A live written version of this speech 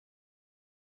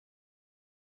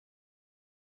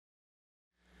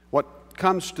What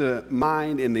comes to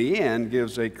mind in the end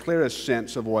gives a clearest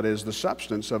sense of what is the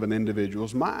substance of an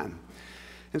individual's mind.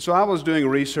 And so I was doing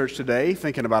research today,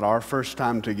 thinking about our first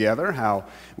time together, how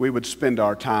we would spend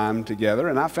our time together,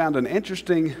 and I found an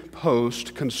interesting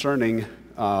post concerning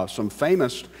some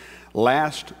famous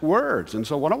last words. And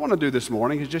so what I want to do this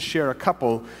morning is just share a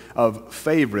couple of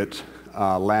favorite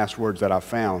last words that I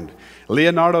found.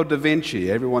 Leonardo da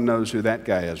Vinci, everyone knows who that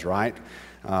guy is, right?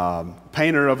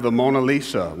 Painter of the Mona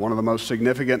Lisa, one of the most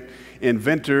significant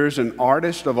inventors and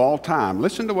artists of all time.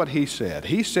 Listen to what he said.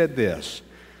 He said this: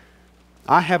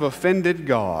 I have offended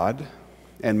God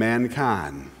and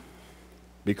mankind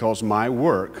because my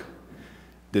work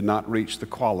did not reach the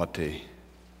quality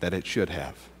that it should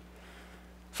have.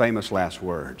 Famous last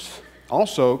words.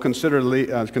 Also, consider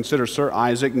Sir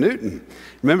Isaac Newton.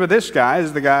 Remember, this guy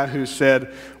is the guy who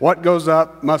said, what goes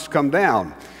up must come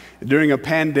down. During a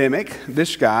pandemic,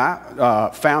 this guy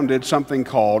founded something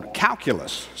called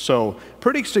calculus. So,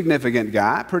 pretty significant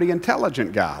guy, pretty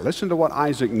intelligent guy. Listen to what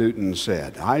Isaac Newton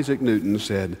said. Isaac Newton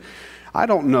said, I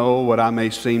don't know what I may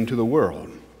seem to the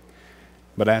world,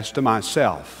 but as to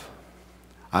myself,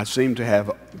 I seem to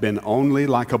have been only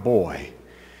like a boy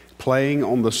playing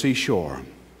on the seashore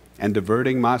and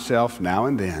diverting myself now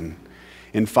and then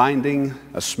in finding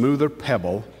a smoother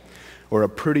pebble or a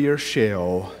prettier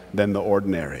shell than the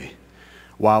ordinary,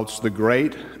 whilst the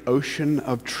great ocean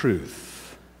of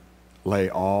truth lay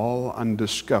all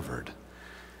undiscovered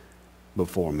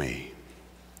before me.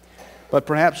 But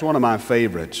perhaps one of my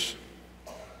favorites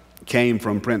came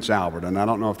from Prince Albert, and I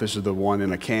don't know if this is the one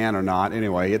in a can or not.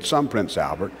 Anyway, it's some Prince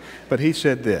Albert, but he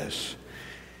said this: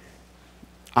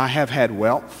 I have had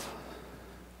wealth,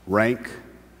 rank,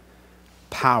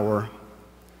 power,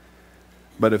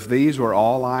 but if these were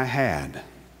all I had,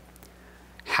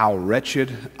 how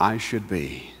wretched I should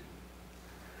be.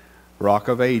 Rock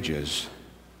of Ages,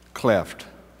 cleft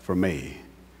for me.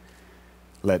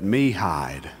 Let me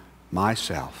hide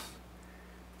myself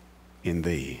in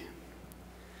thee.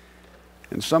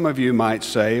 And some of you might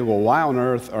say, well, why on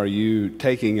earth are you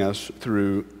taking us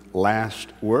through last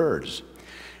words?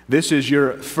 This is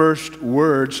your first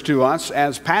words to us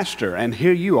as pastor, and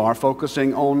here you are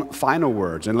focusing on final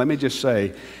words. And let me just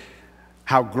say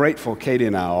how grateful Katie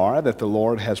and I are that the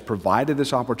Lord has provided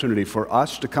this opportunity for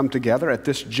us to come together at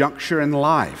this juncture in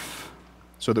life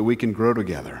so that we can grow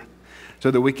together,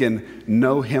 so that we can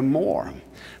know Him more,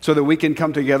 so that we can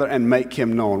come together and make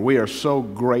Him known. We are so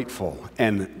grateful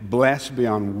and blessed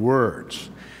beyond words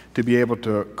to be able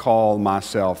to call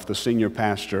myself the senior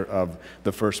pastor of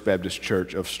the First Baptist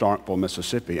Church of Starkville,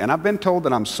 Mississippi. And I've been told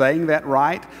that I'm saying that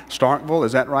right. Starkville,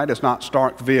 is that right? It's not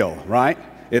Starkville, right?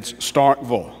 It's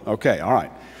Starkville. Okay, all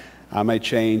right. I may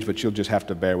change, but you'll just have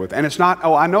to bear with it. And it's not,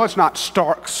 I know it's not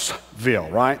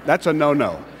Starksville, right? That's a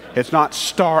no-no. It's not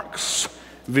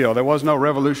Starksville. There was no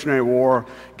Revolutionary War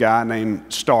guy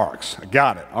named Starks. I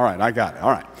got it. All right, I got it.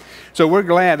 All right. So we're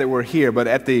glad that we're here,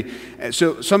 but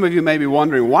so some of you may be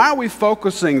wondering, why are we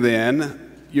focusing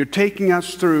then? You're taking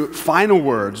us through final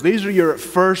words. These are your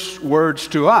first words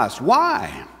to us.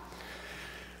 Why?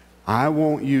 I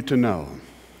want you to know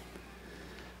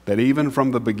that even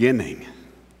from the beginning,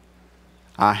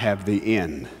 I have the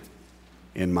end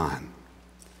in mind.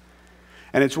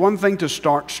 And it's one thing to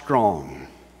start strong.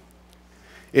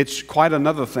 It's quite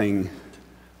another thing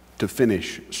to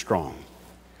finish strong.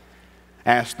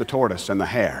 Ask the tortoise and the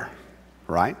hare,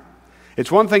 right?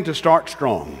 It's one thing to start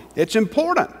strong. It's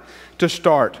important to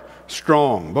start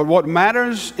strong. But what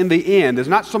matters in the end is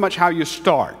not so much how you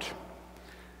start,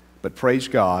 but praise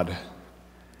God,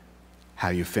 how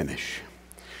you finish.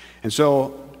 And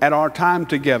so at our time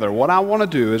together, what I want to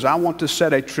do is I want to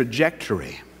set a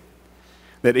trajectory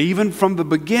that even from the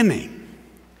beginning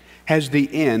has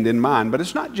the end in mind. But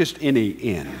it's not just any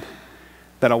end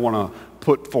that I want to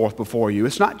put forth before you.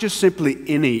 It's not just simply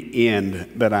any end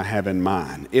that I have in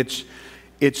mind. It's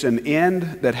an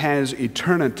end that has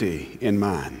eternity in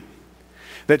mind,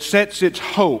 that sets its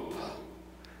hope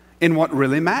in what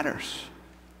really matters.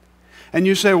 And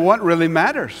you say, what really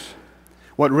matters?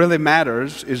 What really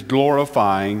matters is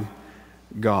glorifying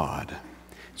God.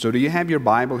 So do you have your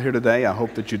Bible here today? I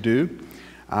hope that you do.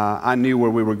 I knew where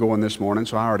we were going this morning,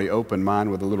 so I already opened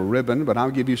mine with a little ribbon, but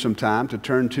I'll give you some time to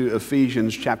turn to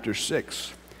Ephesians chapter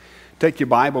 6. Take your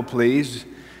Bible, please,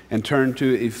 and turn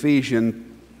to Ephesians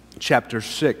chapter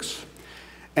 6.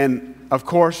 And, of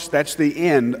course, that's the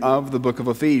end of the book of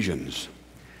Ephesians.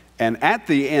 And at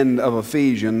the end of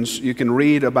Ephesians, you can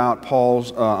read about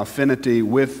Paul's affinity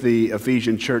with the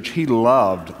Ephesian church. He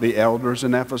loved the elders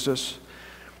in Ephesus.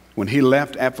 When he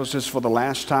left Ephesus for the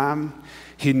last time,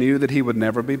 he knew that he would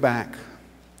never be back.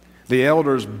 The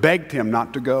elders begged him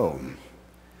not to go,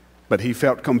 but he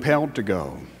felt compelled to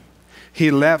go.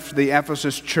 He left the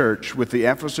Ephesus church with the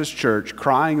Ephesus church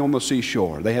crying on the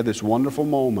seashore. They had this wonderful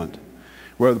moment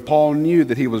where Paul knew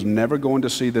that he was never going to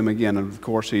see them again. And of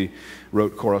course, he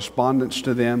wrote correspondence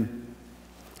to them.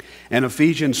 And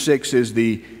Ephesians 6 is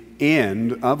the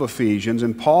end of Ephesians,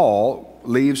 and Paul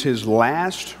leaves his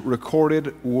last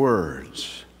recorded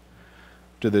words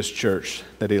to this church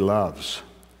that he loves.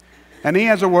 And he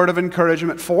has a word of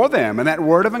encouragement for them, and that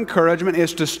word of encouragement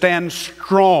is to stand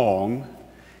strong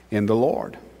in the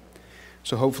Lord.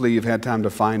 So hopefully you've had time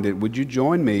to find it. Would you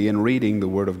join me in reading the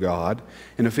Word of God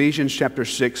in Ephesians chapter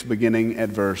 6, beginning at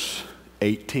verse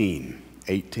 18.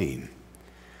 18.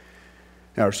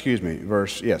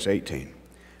 Verse 18.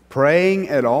 Praying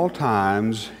at all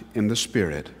times in the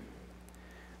Spirit,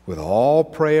 with all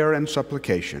prayer and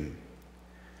supplication.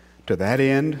 To that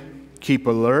end, keep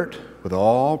alert with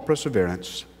all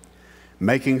perseverance,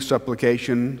 making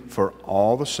supplication for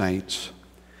all the saints,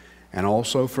 and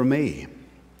also for me,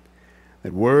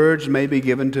 that words may be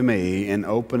given to me in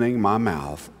opening my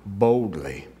mouth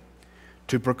boldly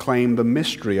to proclaim the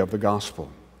mystery of the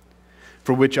gospel,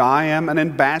 for which I am an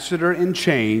ambassador in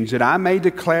chains, that I may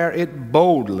declare it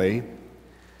boldly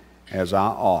as I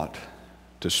ought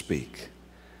to speak.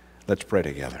 Let's pray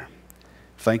together.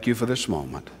 Thank you for this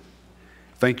moment.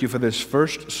 Thank you for this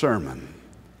first sermon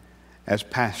as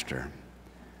pastor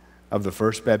of the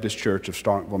First Baptist Church of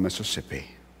Starkville, Mississippi.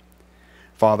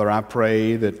 Father, I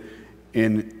pray that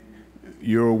in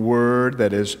your word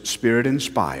that is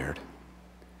Spirit-inspired,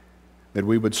 that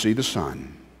we would see the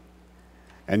Son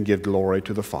and give glory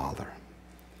to the Father.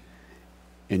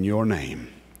 In your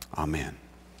name, amen.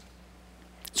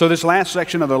 So this last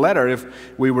section of the letter, if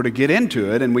we were to get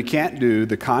into it, and we can't do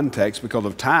the context because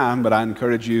of time, but I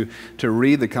encourage you to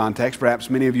read the context. Perhaps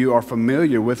many of you are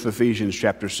familiar with Ephesians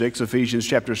chapter 6. Ephesians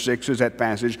chapter 6 is that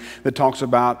passage that talks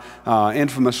about,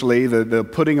 infamously, the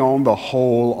putting on the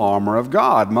whole armor of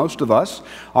God. Most of us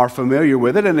are familiar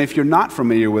with it, and if you're not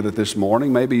familiar with it this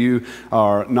morning, maybe you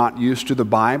are not used to the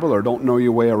Bible or don't know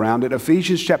your way around it.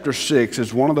 Ephesians chapter 6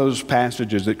 is one of those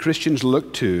passages that Christians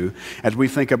look to as we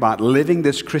think about living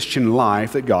this Christian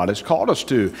life that God has called us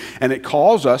to. And it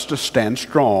calls us to stand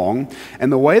strong.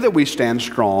 And the way that we stand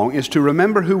strong is to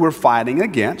remember who we're fighting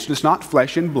against. It's not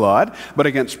flesh and blood, but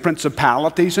against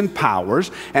principalities and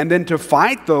powers. And then to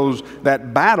fight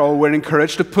that battle, we're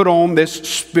encouraged to put on this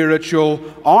spiritual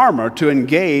armor, to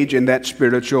engage in that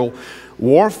spiritual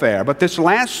warfare. But this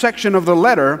last section of the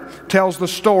letter tells the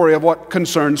story of what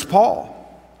concerns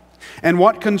Paul. And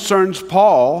what concerns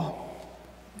Paul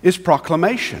is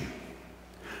proclamation.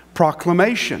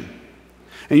 Proclamation.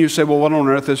 And you say, well, what on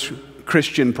earth is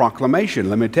Christian proclamation?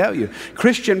 Let me tell you.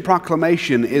 Christian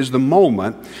proclamation is the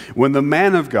moment when the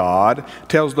man of God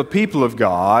tells the people of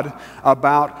God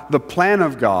about the plan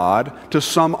of God to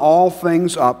sum all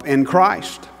things up in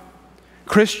Christ.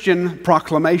 Christian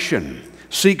proclamation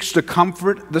seeks to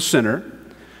comfort the sinner,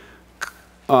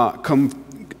 confront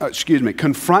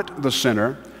the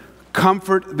sinner,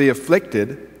 comfort the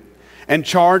afflicted, and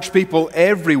charge people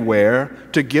everywhere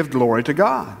to give glory to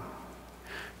God.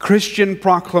 Christian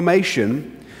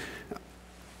proclamation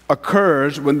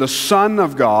occurs when the Son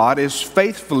of God is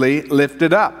faithfully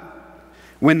lifted up,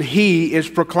 when He is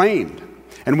proclaimed.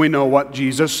 And we know what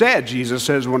Jesus said. Jesus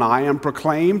says, when I am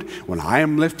proclaimed, when I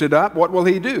am lifted up, what will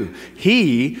He do?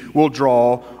 He will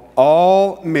draw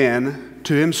all men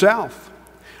to Himself.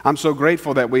 I'm so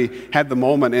grateful that we had the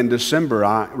moment in December.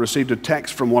 I received a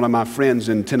text from one of my friends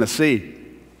in Tennessee,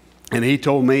 and he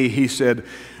told me, he said,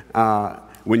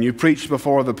 when you preach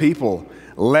before the people,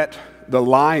 let the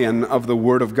lion of the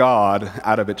Word of God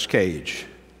out of its cage.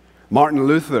 Martin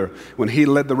Luther, when he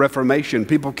led the Reformation,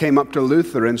 people came up to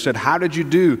Luther and said, how did you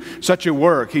do such a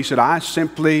work? He said, I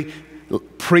simply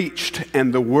preached,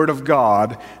 and the Word of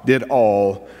God did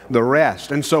all the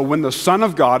rest. And so when the Son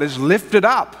of God is lifted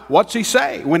up, what's He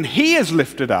say? When He is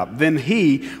lifted up, then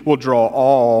He will draw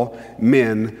all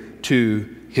men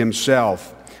to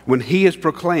Himself. When He is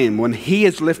proclaimed, when He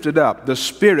is lifted up, the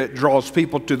Spirit draws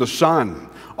people to the Son,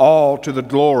 all to the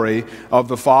glory of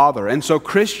the Father. And so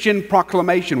Christian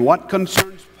proclamation, what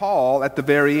concerns Paul at the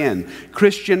very end?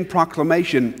 Christian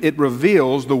proclamation, it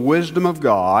reveals the wisdom of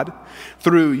God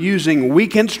through using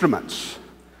weak instruments,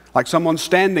 like someone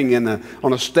standing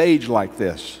on a stage like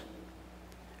this,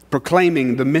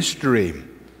 proclaiming the mystery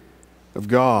of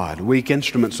God, weak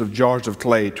instruments of jars of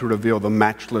clay to reveal the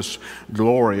matchless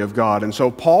glory of God. And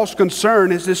so Paul's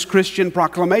concern is this Christian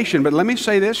proclamation. But let me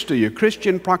say this to you.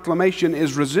 Christian proclamation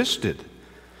is resisted,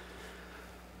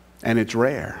 and it's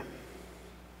rare.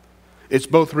 It's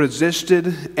both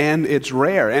resisted and it's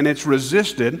rare. And it's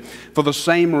resisted for the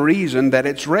same reason that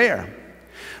it's rare.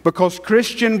 Because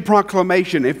Christian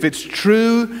proclamation, if it's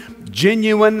true,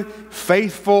 genuine,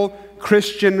 faithful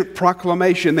Christian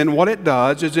proclamation, then what it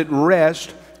does is it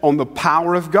rests on the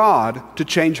power of God to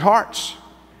change hearts.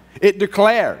 It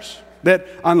declares that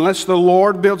unless the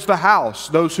Lord builds the house,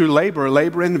 those who labor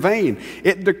in vain.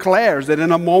 It declares that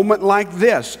in a moment like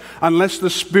this, unless the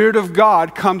Spirit of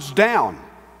God comes down,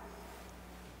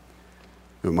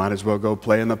 we might as well go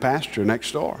play in the pasture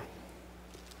next door.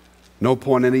 No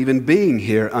point in even being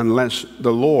here unless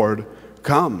the Lord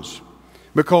comes.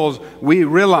 Because we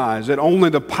realize that only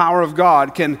the power of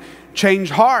God can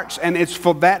change hearts. And it's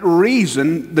for that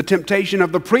reason the temptation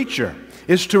of the preacher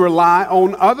is to rely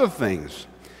on other things.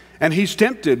 And he's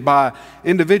tempted by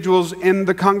individuals in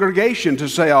the congregation to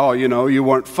say, oh, you know, you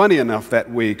weren't funny enough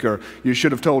that week, or you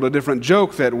should have told a different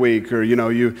joke that week, or, you know,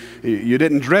 you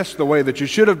didn't dress the way that you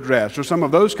should have dressed, or some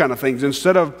of those kind of things,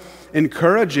 instead of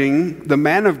encouraging the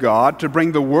man of God to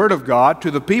bring the Word of God to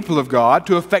the people of God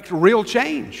to effect real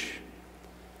change.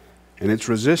 And it's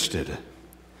resisted,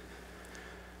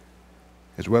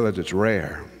 as well as it's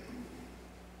rare.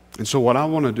 And so what I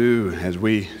want to do as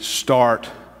we start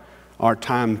our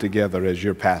time together as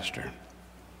your pastor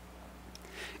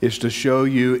is to show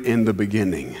you in the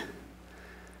beginning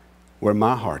where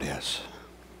my heart is.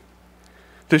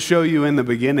 To show you in the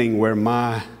beginning where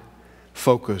my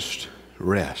focused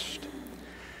rest.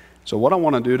 So what I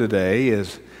want to do today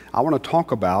is I want to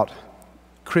talk about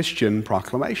Christian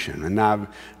proclamation. And I've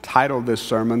titled this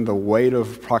sermon, The Weight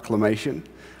of Proclamation.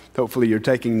 Hopefully you're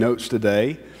taking notes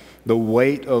today. The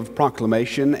weight of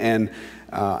proclamation. And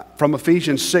from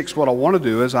Ephesians 6, what I want to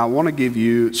do is I want to give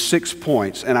you 6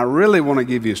 points. And I really want to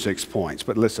give you 6 points.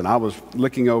 But listen, I was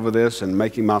looking over this and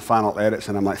making my final edits,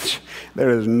 and I'm like, there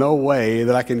is no way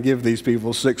that I can give these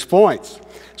people 6 points.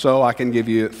 So I can give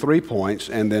you 3 points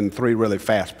and then 3 really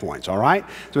fast points, all right?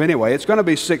 So anyway, it's going to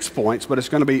be 6 points, but it's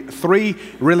going to be 3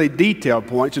 really detailed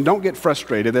points. And don't get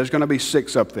frustrated. There's going to be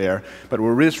 6 up there, but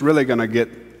we're just really going to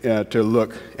get to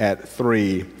look at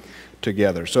 3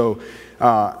 together. So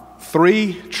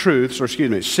 6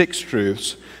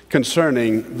 truths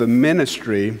concerning the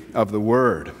ministry of the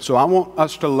Word. So I want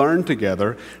us to learn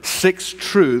together 6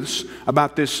 truths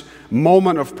about this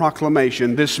moment of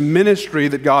proclamation, this ministry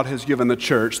that God has given the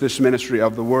church, this ministry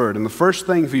of the Word. And the first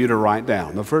thing for you to write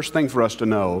down, the first thing for us to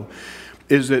know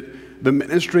is that the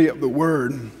ministry of the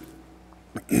Word,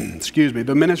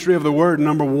 the ministry of the Word,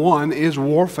 number 1, is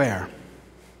warfare.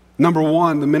 Number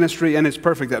 1, the ministry, and it's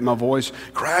perfect that my voice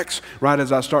cracks right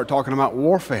as I start talking about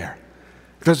warfare.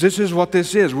 Because this is what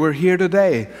this is. We're here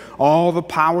today. All the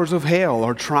powers of hell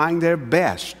are trying their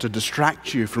best to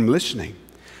distract you from listening.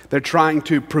 They're trying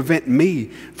to prevent me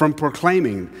from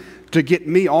proclaiming, to get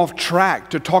me off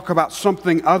track, to talk about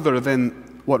something other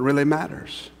than what really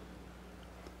matters.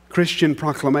 Christian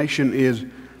proclamation is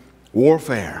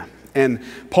warfare. And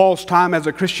Paul's time as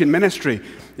a Christian ministry,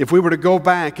 if we were to go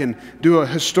back and do a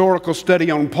historical study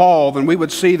on Paul, then we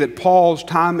would see that Paul's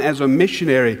time as a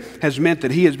missionary has meant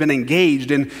that he has been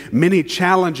engaged in many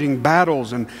challenging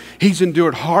battles and he's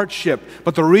endured hardship.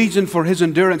 But the reason for his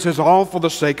endurance is all for the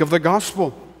sake of the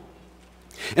gospel.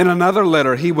 In another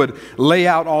letter, he would lay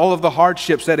out all of the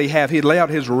hardships that he had. He'd lay out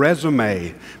his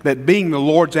resume, that being the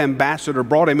Lord's ambassador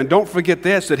brought him. And don't forget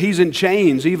this, that he's in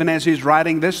chains even as he's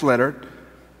writing this letter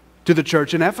to the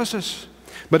church in Ephesus.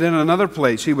 But in another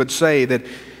place, he would say that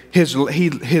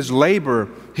he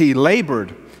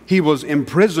labored, he was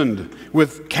imprisoned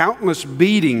with countless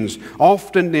beatings,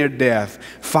 often near death.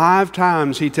 5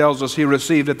 times, he tells us, he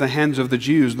received at the hands of the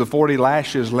Jews the 40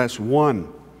 lashes less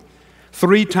 1.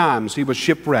 3 times he was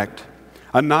shipwrecked.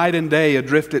 A night and day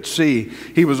adrift at sea.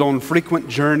 He was on frequent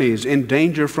journeys, in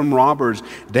danger from robbers,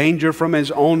 danger from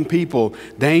his own people,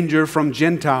 danger from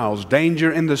Gentiles, danger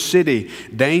in the city,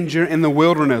 danger in the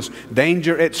wilderness,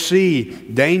 danger at sea,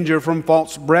 danger from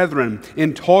false brethren,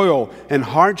 in toil and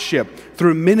hardship,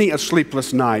 through many a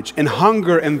sleepless nights, in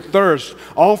hunger and thirst,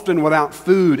 often without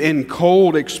food, in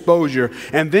cold exposure.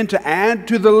 And then to add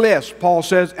to the list, Paul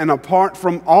says, and apart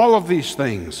from all of these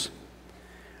things,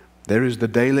 there is the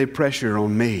daily pressure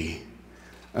on me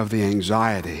of the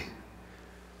anxiety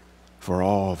for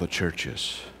all the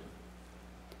churches.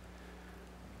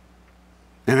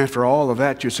 And after all of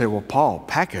that, you say, well, Paul,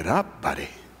 pack it up, buddy.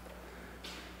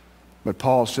 But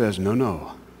Paul says,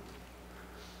 no,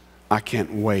 I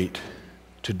can't wait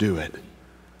to do it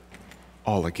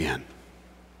all again.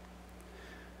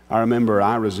 I remember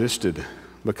I resisted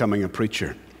becoming a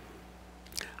preacher.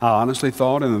 I honestly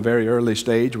thought in a very early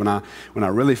stage when I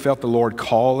really felt the Lord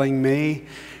calling me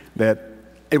that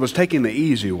it was taking the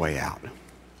easy way out.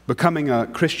 Becoming a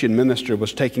Christian minister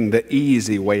was taking the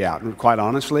easy way out. And quite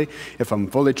honestly, if I'm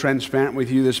fully transparent with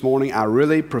you this morning, I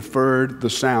really preferred the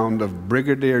sound of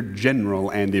Brigadier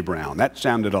General Andy Brown. That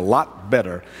sounded a lot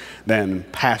better than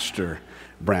Pastor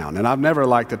Brown. And I've never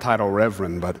liked the title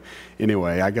Reverend, but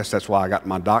anyway, I guess that's why I got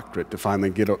my doctorate, to finally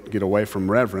get away from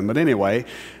Reverend. But anyway,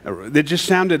 it just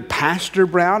sounded Pastor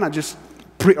Brown.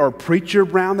 Or Preacher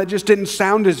Brown, that just didn't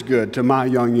sound as good to my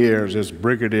young ears as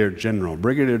Brigadier General.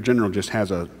 Brigadier General just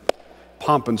has a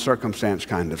pomp and circumstance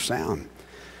kind of sound.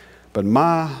 But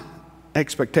my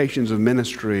expectations of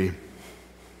ministry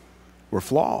were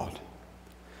flawed.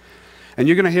 And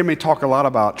you're going to hear me talk a lot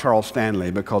about Charles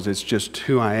Stanley, because it's just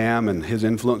who I am, and his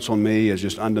influence on me is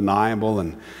just undeniable.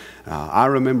 And I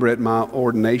remember at my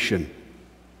ordination,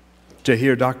 to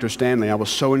hear Dr. Stanley, I was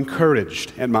so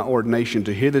encouraged at my ordination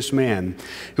to hear this man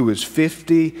who was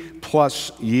 50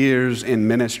 plus years in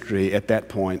ministry at that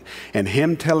point, and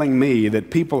him telling me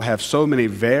that people have so many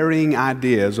varying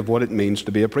ideas of what it means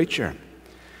to be a preacher.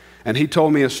 And he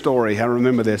told me a story. I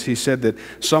remember this. He said that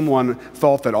someone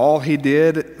thought that all he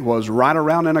did was ride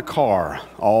around in a car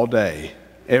all day,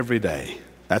 every day.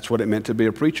 That's what it meant to be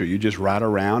a preacher. You just ride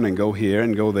around and go here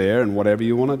and go there and whatever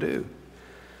you want to do.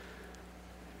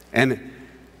 And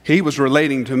he was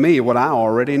relating to me what I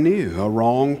already knew, a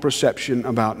wrong perception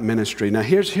about ministry. Now,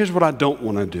 here's what I don't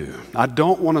want to do. I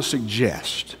don't want to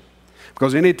suggest,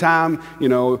 because anytime,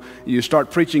 you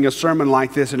start preaching a sermon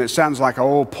like this and it sounds like,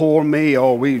 oh, poor me,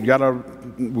 oh, we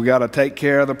gotta take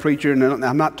care of the preacher. And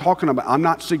I'm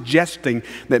not suggesting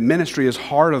that ministry is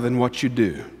harder than what you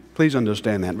do. Please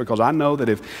understand that, because I know that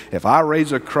if I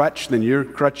raise a crutch, then your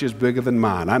crutch is bigger than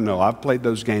mine. I know, I've played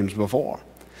those games before.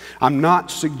 I'm not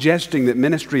suggesting that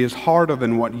ministry is harder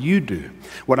than what you do.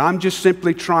 What I'm just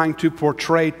simply trying to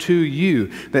portray to you,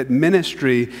 that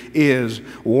ministry is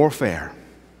warfare.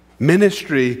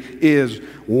 Ministry is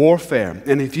warfare.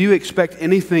 And if you expect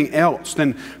anything else,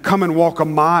 then come and walk a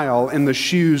mile in the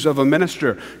shoes of a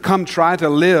minister. Come try to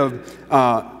live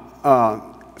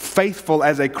faithful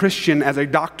as a Christian, as a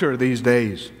doctor these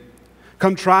days.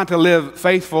 Come try to live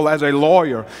faithful as a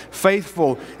lawyer,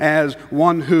 faithful as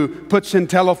one who puts in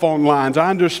telephone lines. I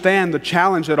understand the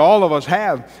challenge that all of us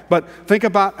have, but think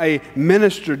about a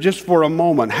minister just for a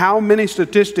moment. How many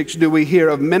statistics do we hear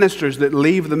of ministers that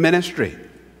leave the ministry?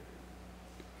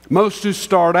 Most who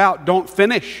start out don't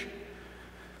finish.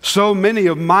 So many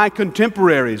of my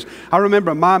contemporaries, I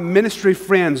remember my ministry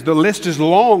friends, the list is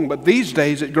long, but these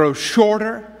days it grows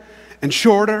shorter and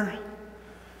shorter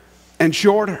and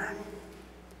shorter.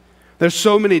 There's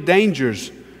so many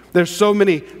dangers. There's so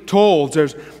many tolls.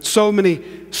 There's so many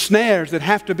snares that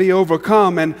have to be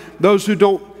overcome. And those who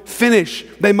don't finish,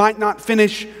 they might not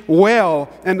finish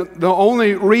well. And the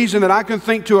only reason that I can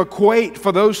think to equate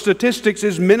for those statistics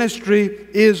is ministry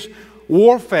is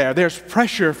warfare. There's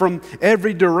pressure from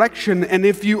every direction. And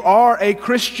if you are a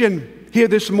Christian here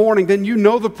this morning, then you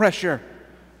know the pressure.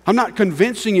 I'm not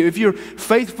convincing you. If you're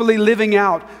faithfully living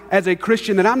out as a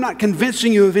Christian, then I'm not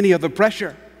convincing you of any of the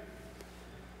pressure.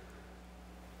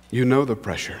 You know the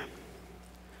pressure.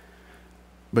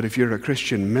 But if you're a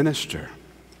Christian minister,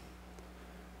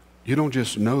 you don't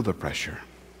just know the pressure.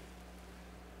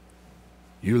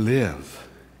 You live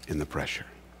in the pressure.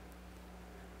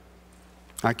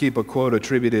 I keep a quote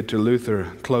attributed to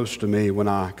Luther close to me when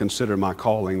I consider my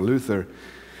calling. Luther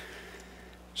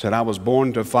said, "I was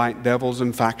born to fight devils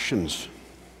and factions.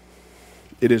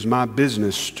 It is my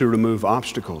business to remove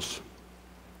obstacles,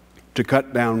 to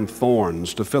cut down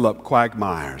thorns, to fill up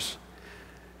quagmires,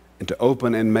 and to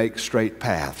open and make straight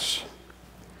paths.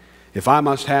 If I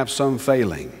must have some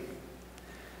failing,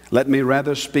 let me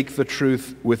rather speak the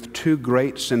truth with too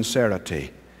great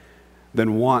sincerity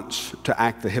than once to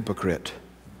act the hypocrite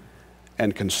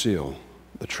and conceal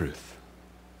the truth."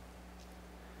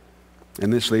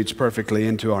 And this leads perfectly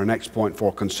into our next point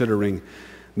for considering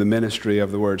the ministry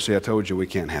of the Word. See, I told you we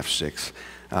can't have six.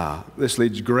 This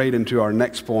leads great into our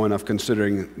next point of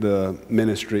considering the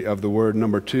ministry of the Word.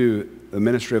 Number two, the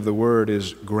ministry of the Word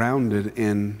is grounded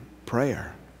in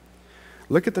prayer.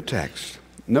 Look at the text.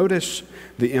 Notice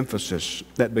the emphasis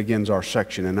that begins our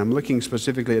section, and I'm looking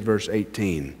specifically at verse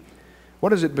 18. What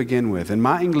does it begin with? In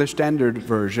my English Standard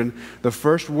Version, the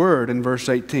first word in verse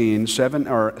 18,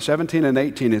 17 and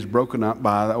 18 is broken up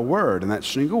by a word, and that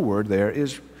single word there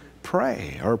is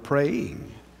pray or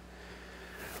praying.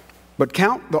 But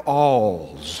count the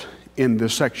alls in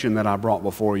this section that I brought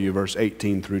before you, verse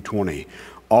 18 through 20.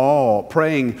 All,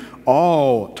 praying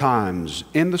all times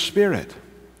in the Spirit,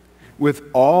 with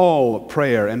all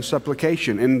prayer and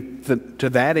supplication. And to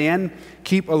that end,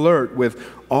 keep alert with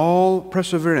all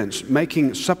perseverance,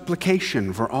 making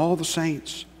supplication for all the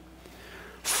saints.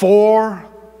 4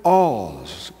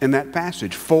 alls in that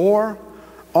passage. 4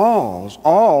 alls,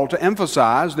 all to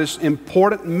emphasize this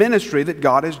important ministry that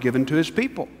God has given to His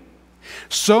people.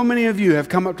 So many of you have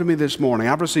come up to me this morning.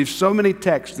 I've received so many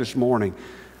texts this morning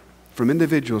from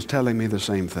individuals telling me the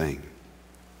same thing.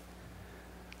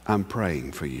 I'm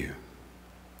praying for you.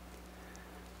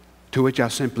 To which I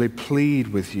simply plead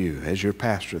with you as your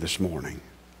pastor this morning.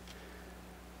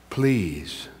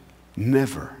 Please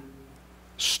never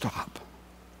stop.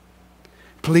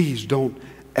 Please don't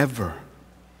ever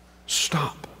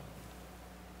stop.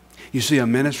 You see, a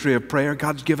ministry of prayer,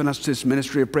 God's given us this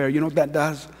ministry of prayer. You know what that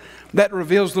does? That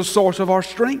reveals the source of our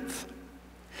strength.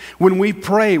 When we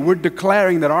pray, we're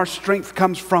declaring that our strength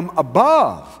comes from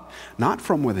above, not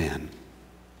from within.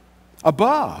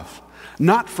 Above,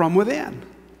 not from within.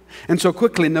 And so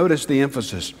quickly notice the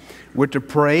emphasis. We're to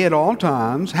pray at all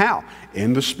times. How?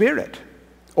 In the Spirit.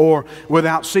 Or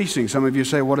without ceasing. Some of you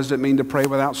say, what does it mean to pray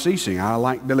without ceasing? I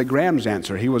like Billy Graham's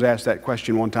answer. He was asked that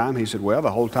question one time. He said, well,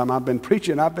 the whole time I've been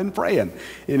preaching, I've been praying.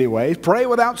 Anyways, pray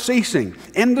without ceasing.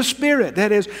 In the Spirit.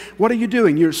 That is, what are you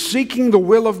doing? You're seeking the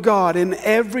will of God in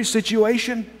every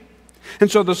situation.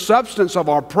 And so the substance of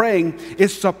our praying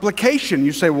is supplication.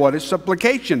 You say, what is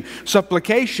supplication?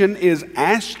 Supplication is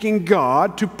asking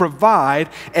God to provide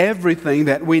everything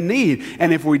that we need.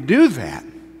 And if we do that,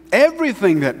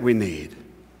 everything that we need.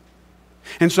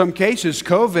 In some cases,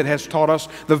 COVID has taught us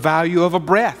the value of a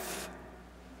breath.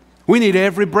 We need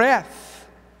every breath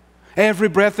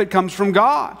that comes from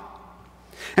God.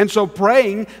 And so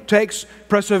praying takes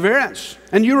perseverance.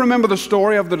 And you remember the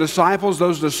story of the disciples.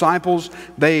 Those disciples,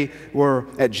 they were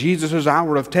at Jesus'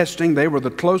 hour of testing. They were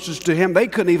the closest to Him. They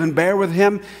couldn't even bear with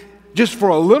Him just for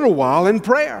a little while in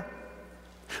prayer.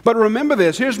 But remember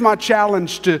this. Here's my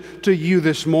challenge to you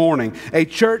this morning. A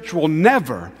church will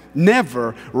never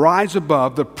rise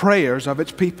above the prayers of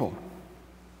its people.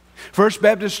 First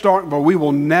Baptist Starkville, we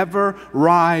will never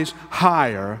rise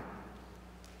higher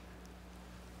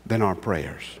than our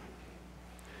prayers.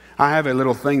 I have a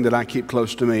little thing that I keep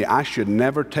close to me. I should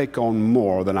never take on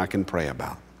more than I can pray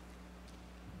about.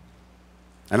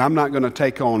 And I'm not going to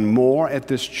take on more at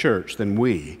this church than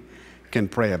we can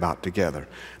pray about together.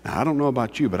 Now, I don't know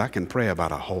about you, but I can pray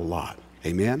about a whole lot.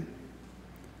 Amen?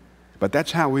 But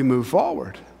that's how we move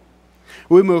forward.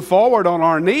 We move forward on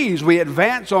our knees. We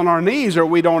advance on our knees, or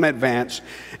we don't advance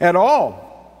at all.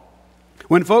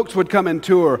 When folks would come and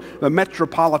tour the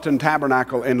Metropolitan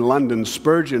Tabernacle in London,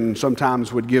 Spurgeon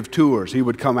sometimes would give tours. He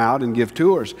would come out and give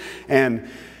tours. And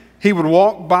he would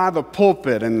walk by the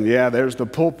pulpit, and yeah, there's the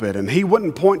pulpit. And he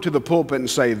wouldn't point to the pulpit and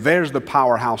say, there's the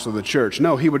powerhouse of the church.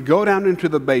 No, he would go down into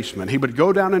the basement. He would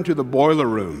go down into the boiler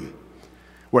room,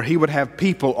 where he would have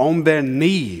people on their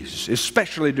knees,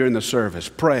 especially during the service,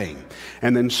 praying.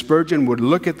 And then Spurgeon would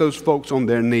look at those folks on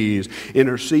their knees,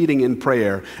 interceding in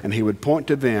prayer, and he would point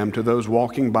to them, to those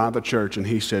walking by the church, and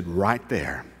he said, right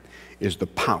there is the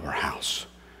powerhouse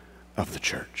of the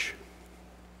church.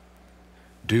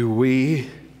 Do we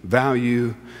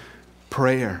value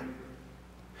prayer?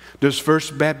 Does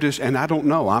First Baptist, and I don't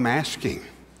know, I'm asking,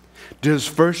 does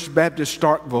First Baptist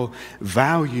Starkville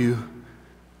value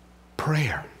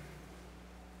prayer?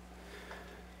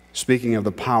 Speaking of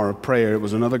the power of prayer, it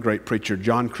was another great preacher,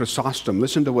 John Chrysostom.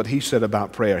 Listen to what he said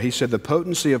about prayer. He said, the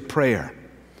potency of prayer,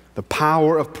 the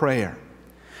power of prayer,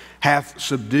 hath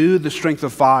subdued the strength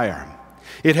of fire.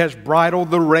 It has bridled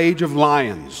the rage of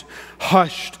lions,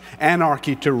 hushed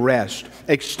anarchy to rest,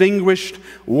 extinguished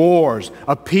wars,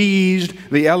 appeased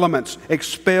the elements,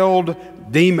 expelled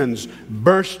demons,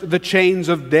 burst the chains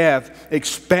of death,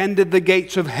 expanded the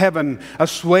gates of heaven,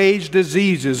 assuaged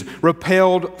diseases,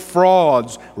 repelled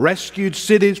frauds, rescued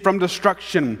cities from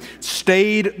destruction,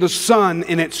 stayed the sun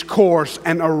in its course,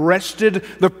 and arrested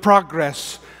the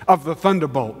progress of the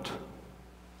thunderbolt.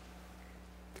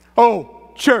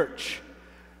 Oh, church,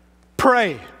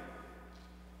 pray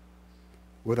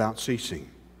without ceasing,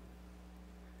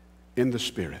 in the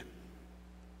Spirit,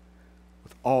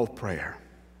 with all prayer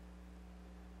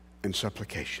and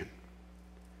supplication.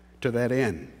 To that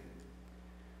end,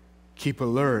 keep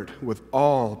alert with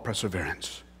all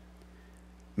perseverance,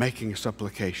 making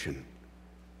supplication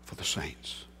for the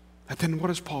saints. And then what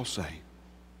does Paul say?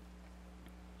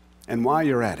 And while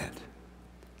you're at it,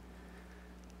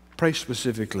 pray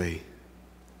specifically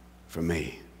for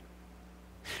me.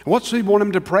 What's he want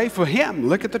him to pray for him?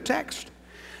 Look at the text.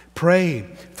 Pray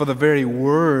for the very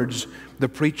words the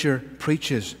preacher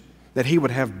preaches, that he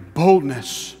would have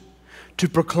boldness to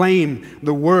proclaim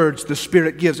the words the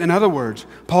Spirit gives. In other words,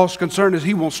 Paul's concern is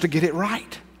he wants to get it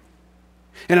right.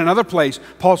 In another place,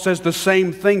 Paul says the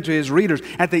same thing to his readers.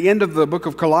 At the end of the book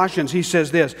of Colossians, he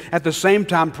says this, "At the same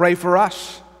time, pray for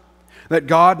us, that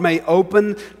God may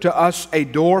open to us a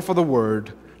door for the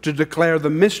word to declare the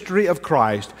mystery of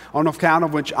Christ, on account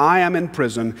of which I am in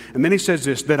prison." And then he says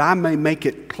this, "that I may make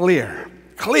it clear,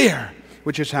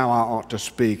 which is how I ought to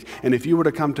speak." And if you were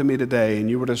to come to me today and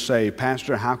you were to say,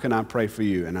 "Pastor, how can I pray for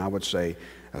you?" And I would say,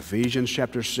 Ephesians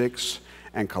chapter 6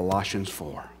 and Colossians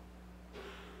 4.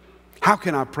 How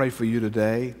can I pray for you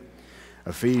today?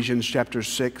 Ephesians chapter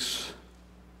 6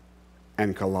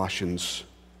 and Colossians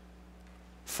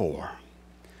 4.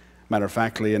 Matter of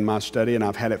factly, in my study, and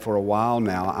I've had it for a while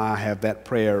now, I have that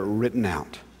prayer written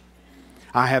out.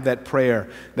 I have that prayer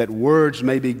that words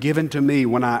may be given to me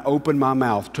when I open my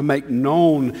mouth to make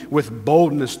known with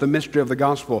boldness the mystery of the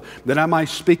gospel, that I might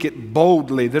speak it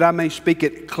boldly, that I may speak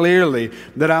it clearly,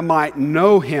 that I might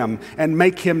know Him and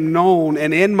make Him known.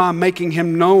 And in my making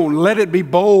Him known, let it be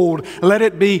bold, let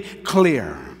it be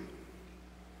clear.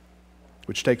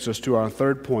 Which takes us to our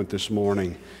third point this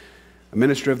morning. The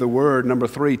ministry of the word, number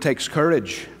 3, takes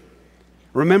courage.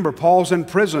 Remember, Paul's in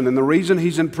prison, and the reason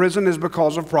he's in prison is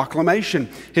because of proclamation.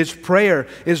 His prayer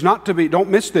is not to be, don't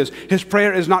miss this, his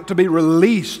prayer is not to be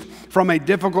released from a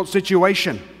difficult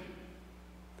situation.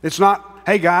 It's not,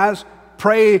 "Hey guys,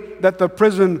 pray that the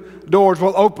prison doors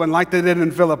will open like they did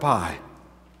in Philippi."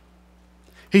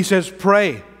 He says,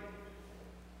 "Pray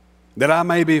that I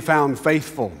may be found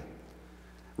faithful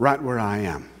right where I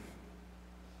am.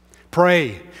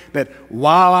 Pray that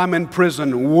while I'm in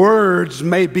prison, words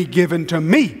may be given to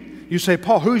me." You say,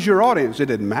 "Paul, who's your audience?" It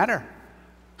didn't matter.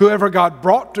 Whoever God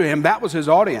brought to him, that was his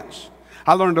audience.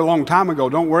 I learned a long time ago,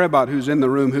 don't worry about who's in the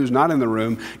room, who's not in the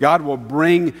room. God will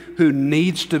bring who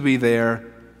needs to be there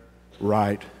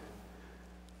right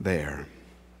there.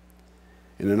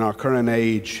 And in our current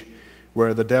age,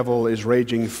 where the devil is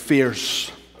raging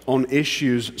fierce on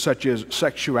issues such as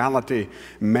sexuality,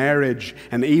 marriage,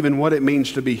 and even what it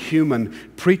means to be human,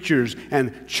 preachers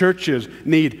and churches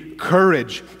need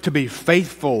courage to be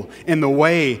faithful in the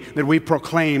way that we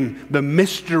proclaim the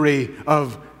mystery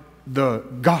of the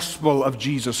gospel of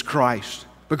Jesus Christ.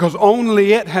 Because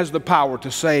only it has the power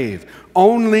to save.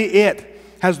 Only it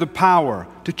has the power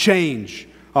to change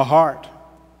a heart.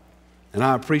 And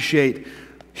I appreciate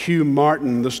Hugh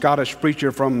Martin, the Scottish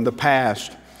preacher from the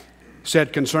past,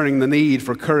 said concerning the need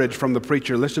for courage from the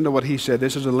preacher. Listen to what he said.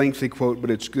 This is a lengthy quote,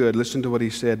 but it's good. Listen to what he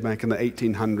said back in the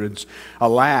 1800s.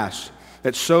 "Alas,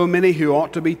 that so many who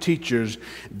ought to be teachers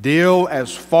deal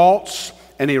as false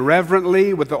and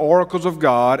irreverently with the oracles of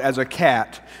God as a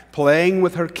cat playing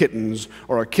with her kittens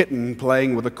or a kitten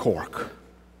playing with a cork.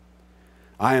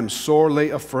 I am sorely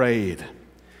afraid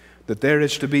that there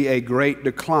is to be a great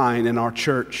decline in our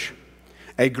church,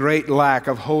 a great lack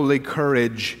of holy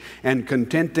courage and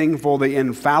contenting for the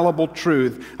infallible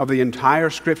truth of the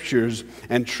entire Scriptures,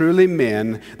 and truly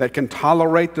men that can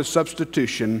tolerate the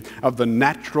substitution of the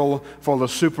natural for the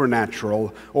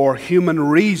supernatural, or human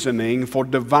reasoning for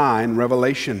divine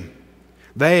revelation.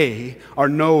 They are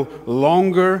no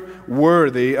longer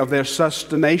worthy of their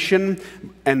sustentation,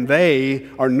 and they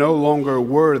are no longer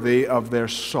worthy of their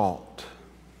salt."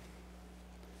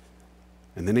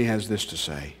 And then he has this to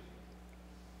say: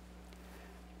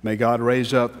 "May God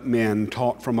raise up men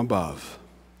taught from above,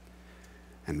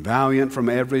 and valiant from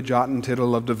every jot and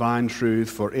tittle of divine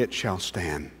truth, for it shall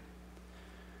stand,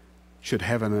 should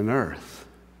heaven and earth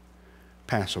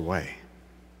pass away.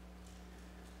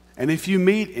 And if you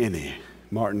meet any,"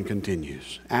 Martin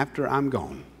continues, "after I'm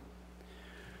gone,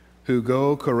 who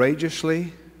go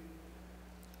courageously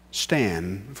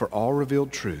stand for all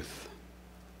revealed truth,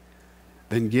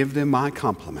 then give them my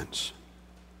compliments,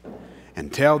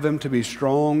 and tell them to be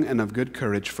strong and of good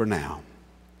courage, for now,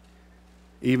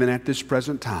 even at this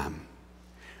present time,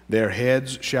 their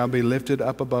heads shall be lifted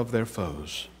up above their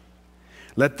foes.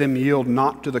 Let them yield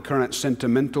not to the current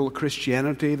sentimental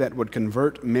Christianity that would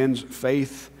convert men's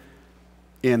faith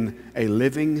in a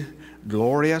living,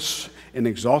 glorious,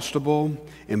 inexhaustible,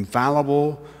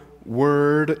 infallible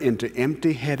word into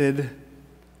empty-headed,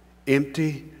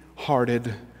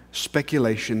 empty-hearted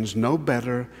speculations no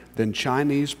better than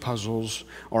Chinese puzzles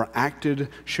or acted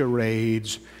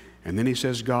charades." And then he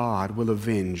says, "God will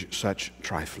avenge such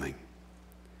trifling.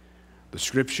 The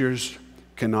Scriptures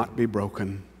cannot be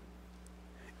broken.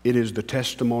 It is the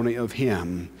testimony of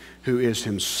Him who is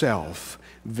Himself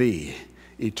the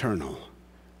eternal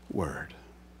Word."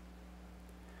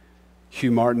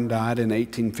 Hugh Martin died in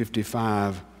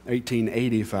 1885.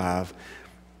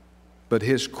 But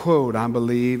his quote, I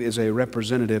believe, is a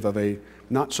representative of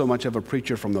not so much of a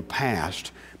preacher from the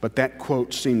past, but that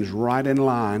quote seems right in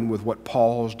line with what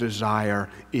Paul's desire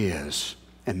is,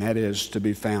 and that is to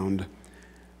be found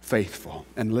faithful.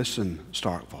 And listen,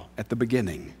 Starkville, at the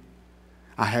beginning,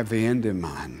 I have the end in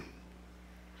mind.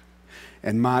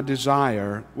 And my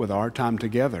desire with our time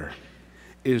together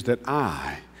is that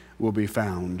I will be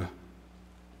found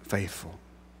faithful.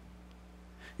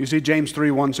 You see, James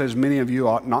 3:1 says, many of you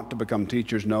ought not to become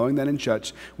teachers, knowing that in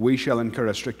such we shall incur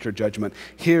a stricter judgment.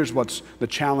 Here's what's the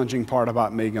challenging part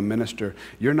about being a minister.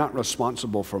 You're not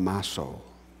responsible for my soul.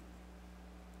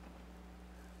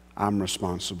 I'm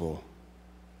responsible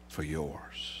for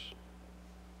yours.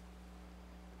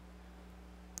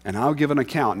 And I'll give an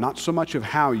account, not so much of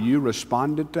how you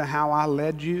responded to how I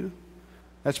led you.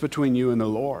 That's between you and the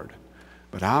Lord.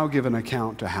 But I'll give an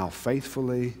account to how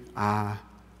faithfully I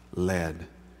led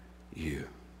you.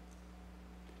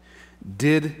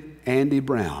 Did Andy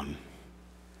Brown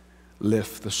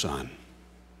lift the sun?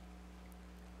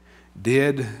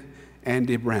 Did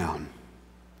Andy Brown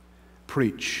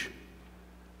preach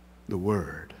the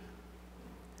word?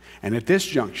 And at this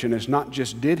junction, it's not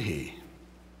just did he,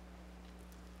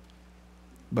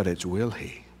 but it's will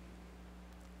he.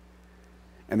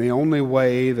 And the only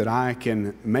way that I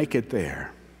can make it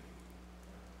there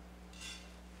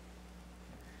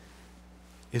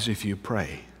is if you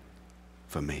pray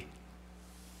for me.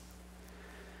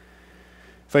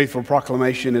 Faithful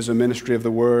proclamation is a ministry of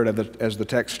the word, as the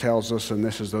text tells us, and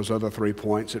this is those other 3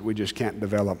 points that we just can't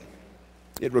develop.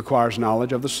 It requires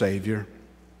knowledge of the Savior.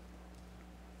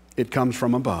 It comes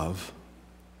from above,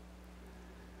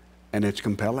 and it's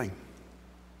compelling.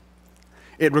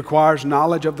 It requires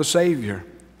knowledge of the Savior.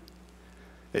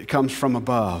 It comes from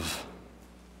above,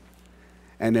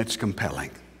 and it's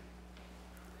compelling.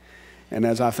 And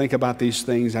as I think about these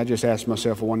things, I just ask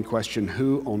myself one question: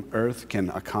 who on earth can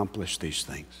accomplish these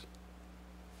things?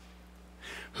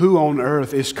 Who on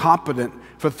earth is competent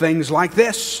for things like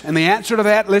this? And the answer to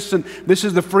that, listen, this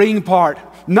is the freeing part.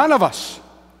 None of us.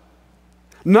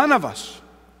 None of us.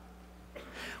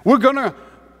 We're going to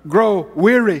grow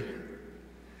weary.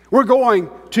 We're going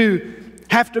to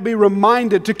have to be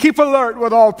reminded to keep alert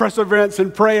with all perseverance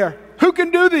and prayer. Who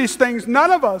can do these things?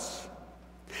 None of us.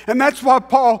 And that's why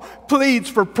Paul pleads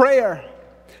for prayer.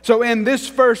 So in this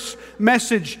first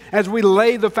message, as we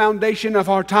lay the foundation of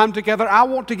our time together, I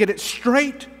want to get it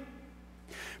straight.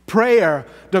 Prayer,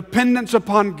 dependence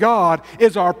upon God,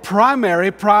 is our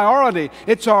primary priority.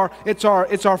 It's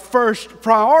our first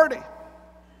priority.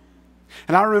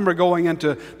 And I remember going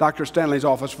into Dr. Stanley's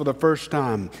office for the first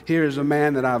time. Here is a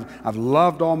man that I've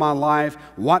loved all my life,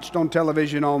 watched on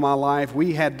television all my life.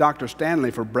 We had Dr.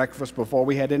 Stanley for breakfast before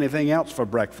we had anything else for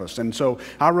breakfast. And so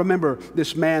I remember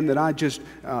this man that I just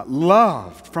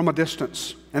loved from a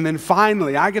distance. And then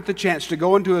finally, I get the chance to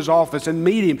go into his office and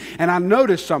meet him. And I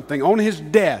noticed something on his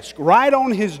desk, right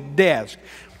on his desk.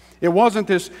 It wasn't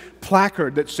this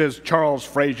placard that says Charles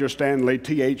Fraser Stanley,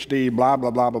 Ph.D., blah, blah,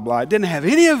 blah, blah, blah. It didn't have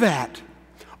any of that.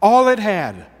 All it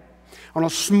had, on a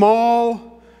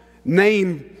small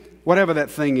name, whatever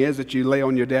that thing is that you lay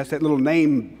on your desk, that little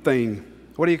name thing,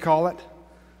 what do you call it?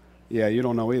 Yeah, you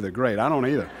don't know either. Great, I don't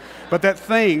either. But that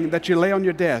thing that you lay on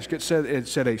your desk, it said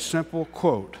a simple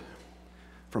quote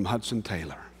from Hudson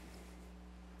Taylor.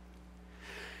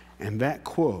 And that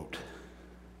quote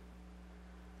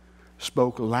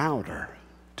spoke louder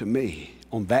to me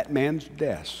on that man's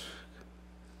desk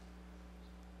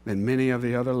than many of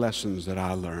the other lessons that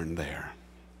I learned there.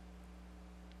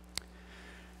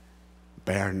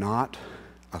 Bear not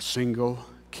a single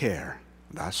care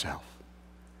thyself.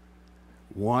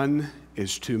 One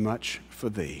is too much for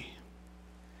thee.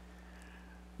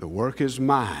 The work is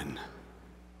mine,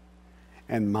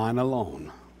 and mine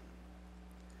alone,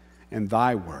 and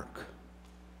thy work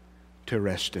to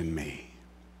rest in me.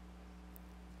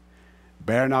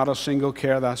 Bear not a single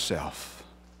care thyself.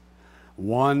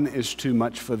 One is too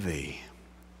much for thee.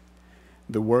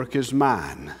 The work is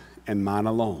mine, and mine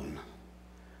alone.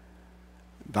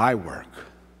 Thy work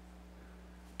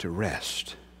to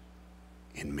rest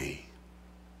in me.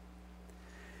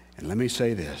 And let me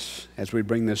say this as we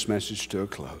bring this message to a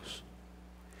close.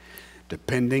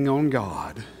 Depending on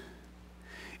God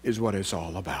is what it's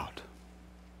all about.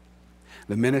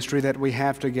 The ministry that we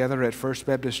have together at First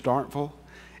Baptist Starkville,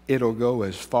 it'll go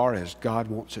as far as God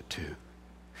wants it to.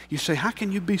 You say, how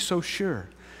can you be so sure?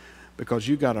 Because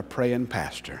you got a praying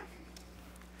pastor.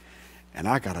 And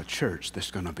I got a church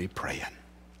that's going to be praying.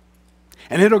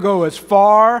 And it'll go as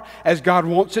far as God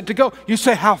wants it to go. You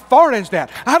say, how far is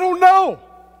that? I don't know.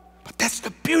 But that's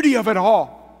the beauty of it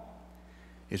all,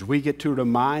 is we get to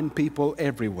remind people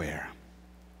everywhere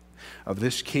of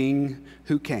this King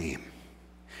who came,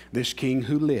 this King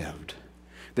who lived,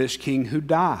 this King who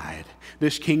died,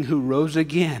 this King who rose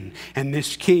again, and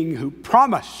this King who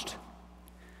promised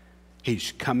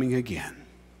He's coming again.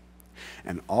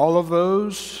 And all of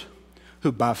those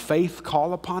who by faith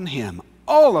call upon Him,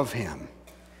 all of Him,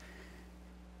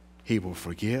 He will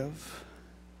forgive,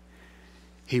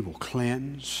 He will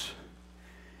cleanse,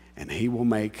 and He will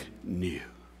make new.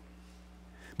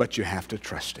 But you have to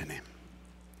trust in Him.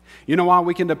 You know why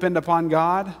we can depend upon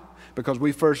God? Because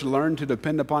we first learned to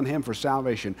depend upon Him for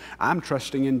salvation. I'm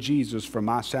trusting in Jesus for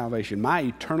my salvation, my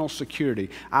eternal security.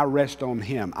 I rest on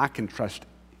Him. I can trust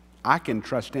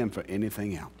Him for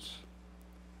anything else.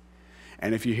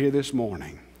 And if you're here this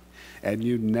morning and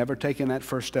you've never taken that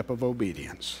first step of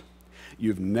obedience,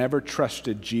 you've never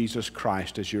trusted Jesus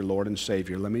Christ as your Lord and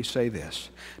Savior, let me say this.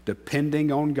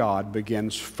 Depending on God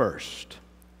begins first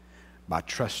by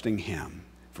trusting Him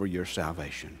for your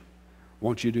salvation.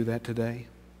 Won't you do that today?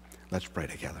 Let's pray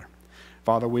together.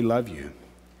 Father, we love You,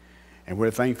 and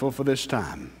we're thankful for this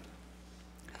time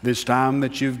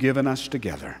that You've given us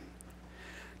together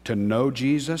to know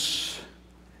Jesus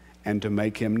and to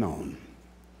make Him known.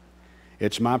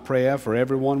 It's my prayer for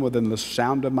everyone within the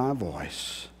sound of my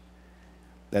voice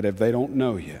that if they don't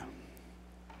know You,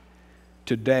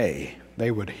 today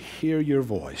they would hear Your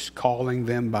voice calling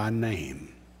them by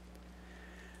name,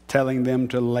 telling them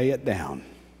to lay it down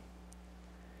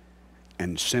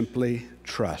and simply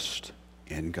trust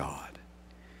in God.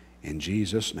 In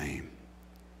Jesus' name,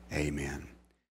 amen.